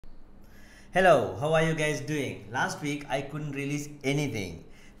Hello, how are you guys doing? Last week I couldn't release anything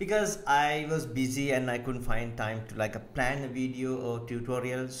because I was busy and I couldn't find time to plan a video or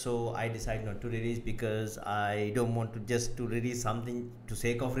tutorial, so I decided not to release because I don't want to just to release something to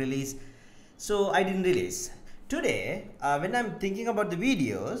sake of release. So I didn't release. Today, when I'm thinking about the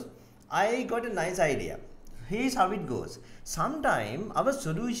videos, I got a nice idea. Here's how it goes. Sometimes our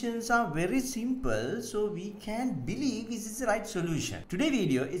solutions are very simple, so we can't believe this is the right solution. Today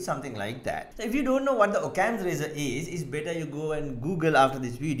video is something like that. So if you don't know what the Occam's razor is, it's better you go and Google after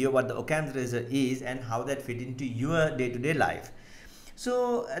this video what the Occam's razor is and how that fit into your day-to-day life.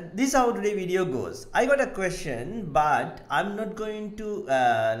 So this is how today video goes. I got a question, but I'm not going to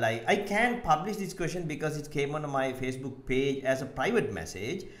I can't publish this question because it came on my Facebook page as a private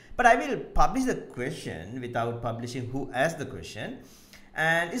message, but I will publish the question without publishing who asked the question.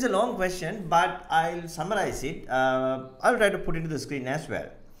 And it's a long question, but I'll summarize it. I'll try to put it into the screen as well.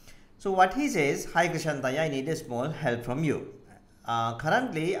 So what he says: hi Krishantaya, I need a small help from you.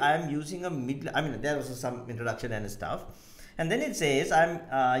 Currently I am using there was some introduction and stuff. And then it says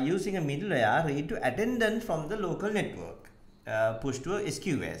I'm using a middleware read to attendance from the local network, push to a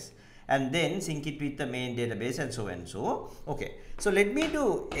SQS, and then sync it with the main database and so and so. Okay, so let me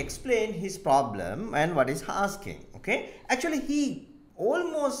to explain his problem and what is asking. Okay, actually he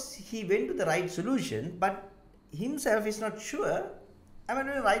went to the right solution, but himself is not sure am I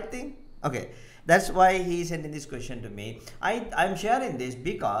doing the right thing. Okay, that's why he is sending this question to me. I'm sharing this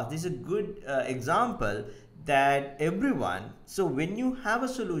because this is a good example that everyone, so when you have a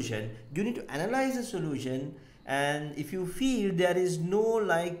solution, you need to analyze the solution, and if you feel there is no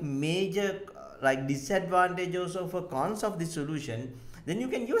major disadvantages or cons of this solution, then you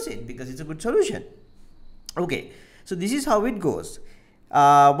can use it because it's a good solution. Okay, so this is how it goes.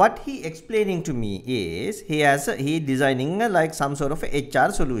 What he explaining to me is he designing some sort of a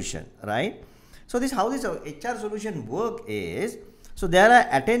HR solution, right? So this how this HR solution work is, so there are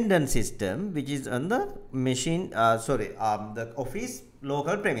attendance system which is on the machine, the office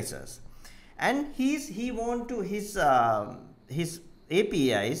local premises, and he want to his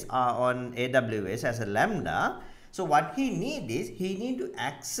APIs are on AWS as a Lambda. So what he need to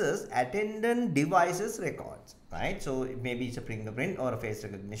access attendant devices records, right? So maybe it's a fingerprint or a face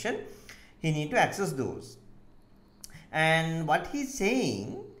recognition. He need to access those, and what he's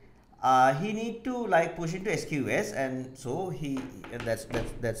saying, he need to push into SQS, and so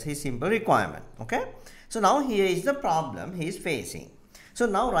that's his simple requirement. Okay, so now here is the problem he is facing. So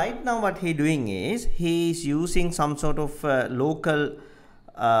now right now what he doing is he is using some sort of local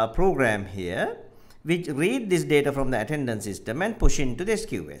program here which read this data from the attendance system and push into the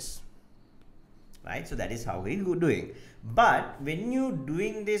SQS, right? So that is how he doing. But when you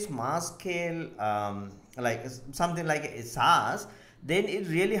doing this mass scale something like a SaaS, then it's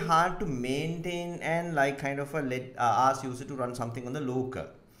really hard to maintain and ask user to run something on the local.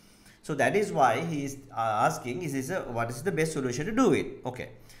 So that is why he is asking, what is the best solution to do it? Okay,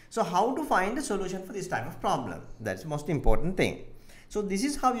 so how to find a solution for this type of problem? That's the most important thing. So this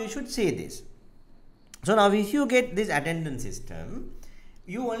is how you should say this. So now if you get this attendance system,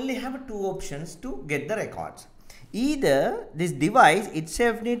 you only have two options to get the records. Either this device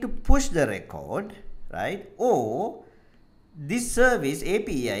itself need to push the record, right, or this service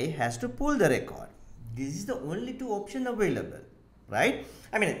API has to pull the record. This is the only two options available, right?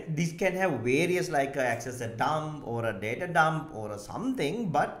 I mean, this can have various access a dump or a data dump or something,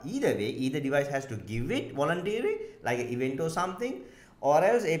 but either way, either device has to give it voluntarily like an event or something, or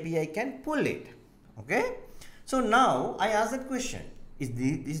else API can pull it. Okay, so now I ask that question: is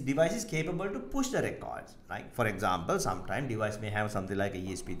this device is capable to push the records? Like for example, sometime device may have something like a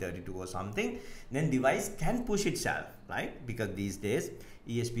ESP32 or something, then device can push itself, right? Because these days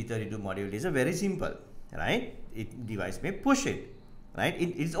ESP32 module is a very simple, right? Device may push it, right?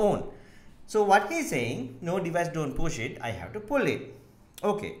 Its own. So what he is saying, no, device don't push it, I have to pull it.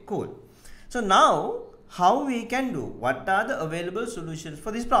 Okay, cool. So now how we can do? What are the available solutions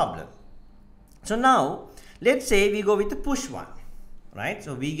for this problem? So now let's say we go with the push one, right?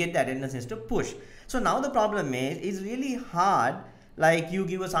 So we get the attendance system push. So now the problem is it's really hard, you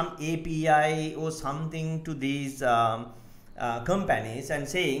give us some API or something to these companies and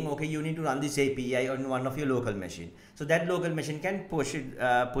saying, okay, you need to run this API on one of your local machine. So that local machine can push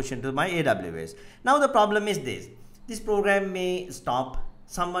into my AWS. Now the problem is this program may stop,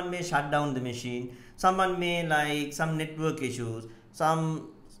 someone may shut down the machine, someone may some network issues,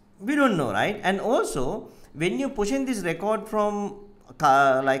 we don't know, right? And also when you push in this record from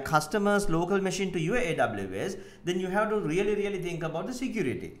like customers local machine to your AWS, then you have to really think about the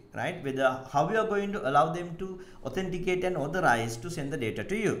security, right? Whether how you are going to allow them to authenticate and authorize to send the data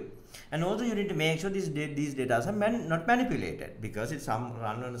to you. And also you need to make sure these data are not manipulated, because it's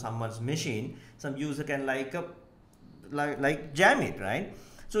run on someone's machine. Some user can like jam it, right?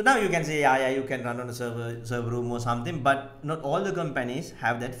 So now you can say, yeah, you can run on a server room or something, but not all the companies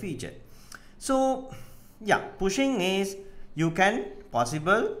have that feature. So yeah, pushing is, you can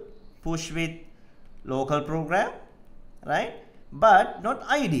possible push with local program, right? But not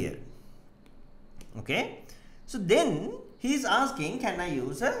ideal. Okay. So then he's asking, can I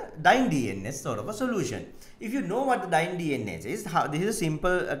use a Dyn DNS sort of a solution? If you know what the Dyn DNS is, this is a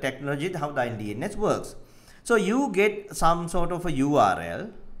simple technology how Dyn DNS works. So you get some sort of a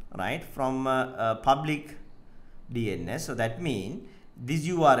URL, right, from a public DNS. So that means this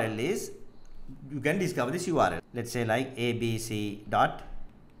URL is, you can discover this URL. Let's say like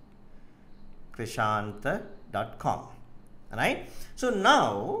abc.krishantha.com, right? So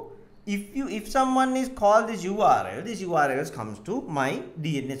now if someone is called this URL comes to my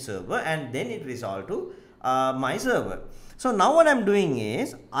DNS server, and then it resolves to my server. So now what I'm doing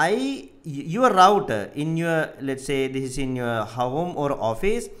is, your router in your, let's say this is in your home or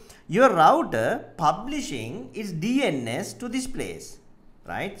office, your router publishing its DNS to this place,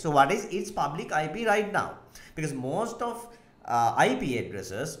 right? So what is its public IP right now? Because most of IP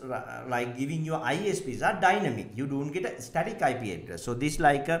addresses, like giving you ISPs, are dynamic. You don't get a static IP address. So this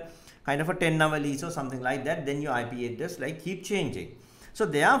like a kind of a 10-hour lease or something like that, then your IP address like keep changing. So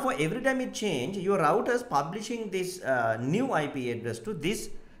therefore every time it change, your router is publishing this new IP address to this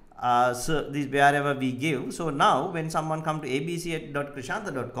this wherever we give. So now when someone come to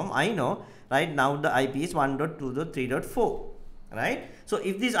abc.krishantha.com, I know right now the IP is 1.2.3.4, right? So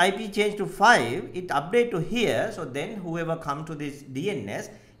if this IP change to 5, it update to here. So then whoever come to this DNS,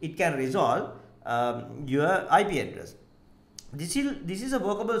 it can resolve your IP address. This is a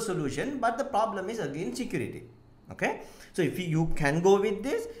workable solution, but the problem is again security. Okay, so if you can go with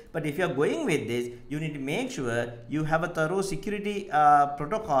this, but if you are going with this, you need to make sure you have a thorough security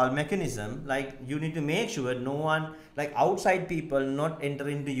protocol mechanism. Like you need to make sure no one, like outside people, not enter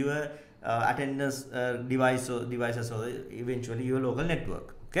into your attendance devices or eventually your local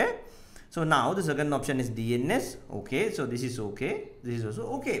network. Okay, so now the second option is DNS. Okay, so this is okay, this is also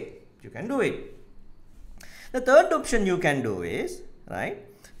okay, you can do it. The third option you can do is, right,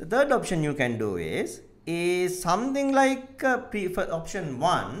 the third option you can do is something like option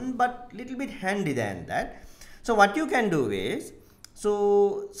 1, but little bit handy than that. So what you can do is,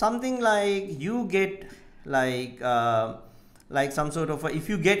 so something like you get like some sort of if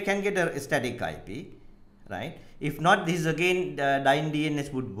you can get a static IP, right? If not, this again Dyn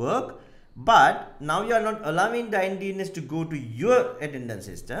DNS would work, but now you are not allowing Dyn DNS to go to your attendance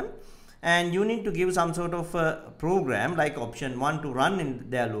system, and you need to give some sort of a program like option 1 to run in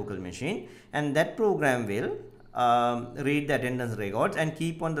their local machine, and that program will read the attendance records and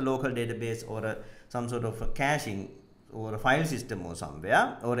keep on the local database or some sort of a caching or a file system or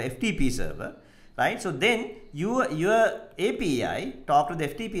somewhere, or a FTP server, right? So then your API talk to the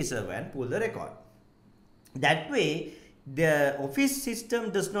FTP server and pull the record. That way the Office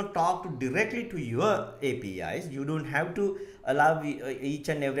system does not talk directly to your APIs. You don't have to allow each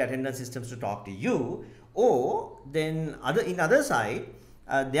and every attendance systems to talk to you. Or then in other side,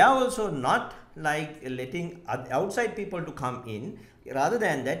 they are also not like letting outside people to come in. Rather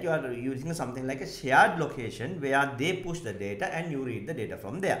than that, you are using something like a shared location where they push the data and you read the data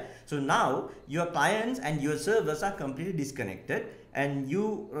from there. So now your clients and your servers are completely disconnected, and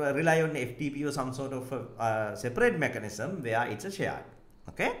you rely on FTP or some sort of a separate mechanism where it's a shared.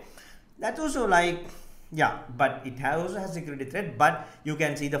 Okay, that's also like, yeah, but it also has security threat, but you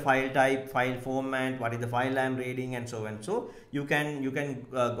can see the file type, file format, what is the file I'm reading, and so and so. You can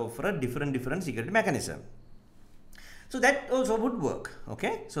go for a different security mechanism. So that also would work.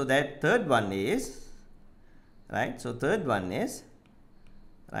 Okay, so that third one is, right, so third one is,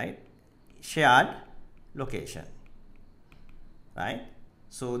 right, shared location, right?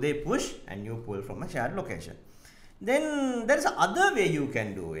 So they push and you pull from a shared location. Then there is another way you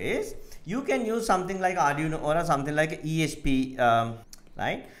can do is, you can use something like Arduino or something like ESP,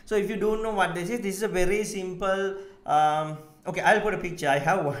 right? So if you don't know what this is a very simple, okay, I'll put a picture. I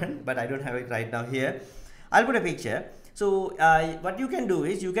have one, but I don't have it right now here. I'll put a picture. So what you can do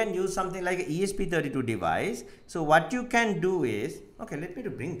is, you can use something like an ESP32 device. So what you can do is, okay, let me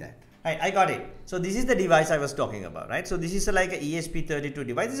bring that. Right, I got it. So this is the device I was talking about, right? So this is like an ESP32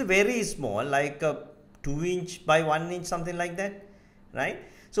 device. It's very small, like a 2 inch by 1 inch, something like that, right?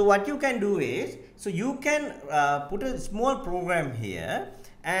 So what you can do is, so you can put a small program here,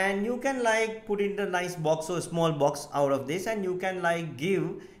 and you can like put in a nice box or small box out of this, and you can like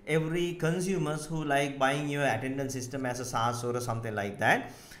give every consumers who like buying your attendance system as a SaaS or something like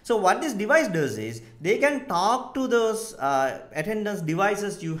that. So what this device does is they can talk to those attendance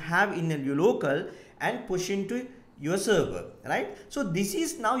devices you have in your local and push into your server, right? So this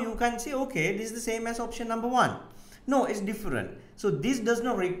is, now you can say, okay, this is the same as option number 1. No, it's different. So this does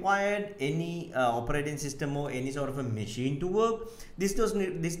not require any operating system or any sort of a machine to work. This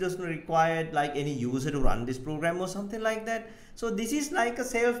doesn't require like any user to run this program or something like that. So this is like a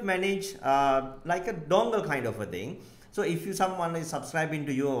self-managed, like a dongle kind of a thing. So if someone is subscribing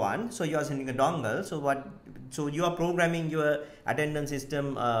to your one, so you are sending a dongle. So you are programming your attendance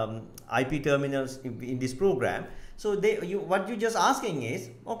system IP terminals in this program. So what you just asking is,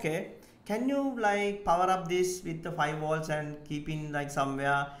 okay, can you like power up this with the 5 volts and keep in like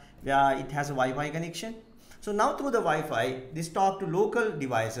somewhere where it has a Wi-Fi connection? So now through the Wi-Fi, this talk to local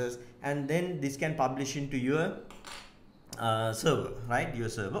devices, and then this can publish into your server, right? Your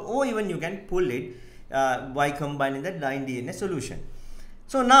server, or even you can pull it by combining that line DNS solution.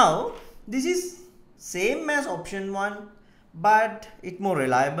 So now this is same as option 1, but it's more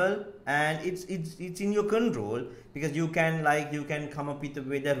reliable, and it's in your control, because you can come up with a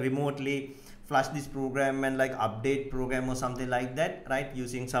way that remotely flush this program and like update program or something like that, right,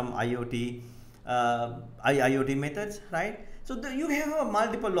 using some IoT methods, right? So you have a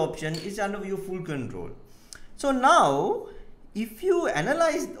multiple option. It's under your full control. So now if you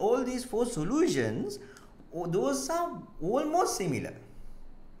analyze all these 4 solutions, those are almost similar,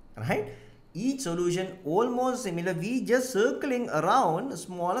 right? Each solution almost similar. We just circling around a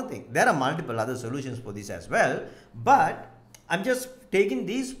smaller thing. There are multiple other solutions for this as well, but I'm just taking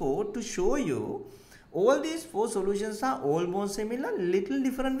these 4 to show you all these 4 solutions are almost similar, little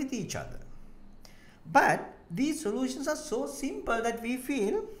different with each other. But these solutions are so simple that we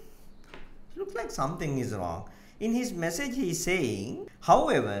feel it looks like something is wrong. In his message he is saying,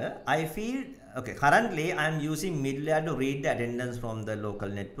 however, I feel, okay, currently I am using middleware to read the attendance from the local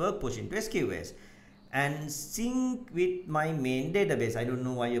network, push into SQS and sync with my main database. I don't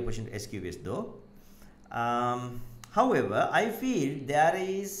know why you're pushing to SQS though. However, I feel there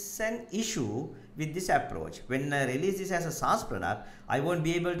is an issue with this approach. When I release this as a SaaS product, I won't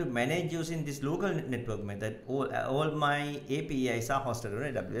be able to manage using this local network method. All my APIs are hosted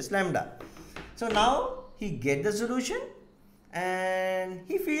on AWS Lambda. So now he get the solution and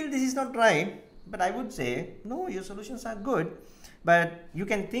he feels this is not right. But I would say, no, your solutions are good. But you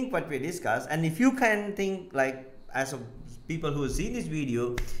can think what we discussed, and if you can think like as a people who see this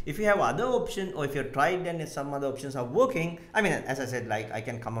video, if you have other option, or if you've tried and if some other options are working, I mean, as I said, like I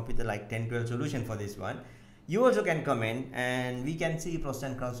can come up with a like 10-12 solution for this one. You also can comment and we can see pros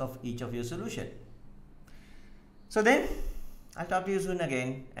and cons of each of your solution. So then I'll talk to you soon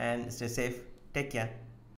again, and stay safe. Take care.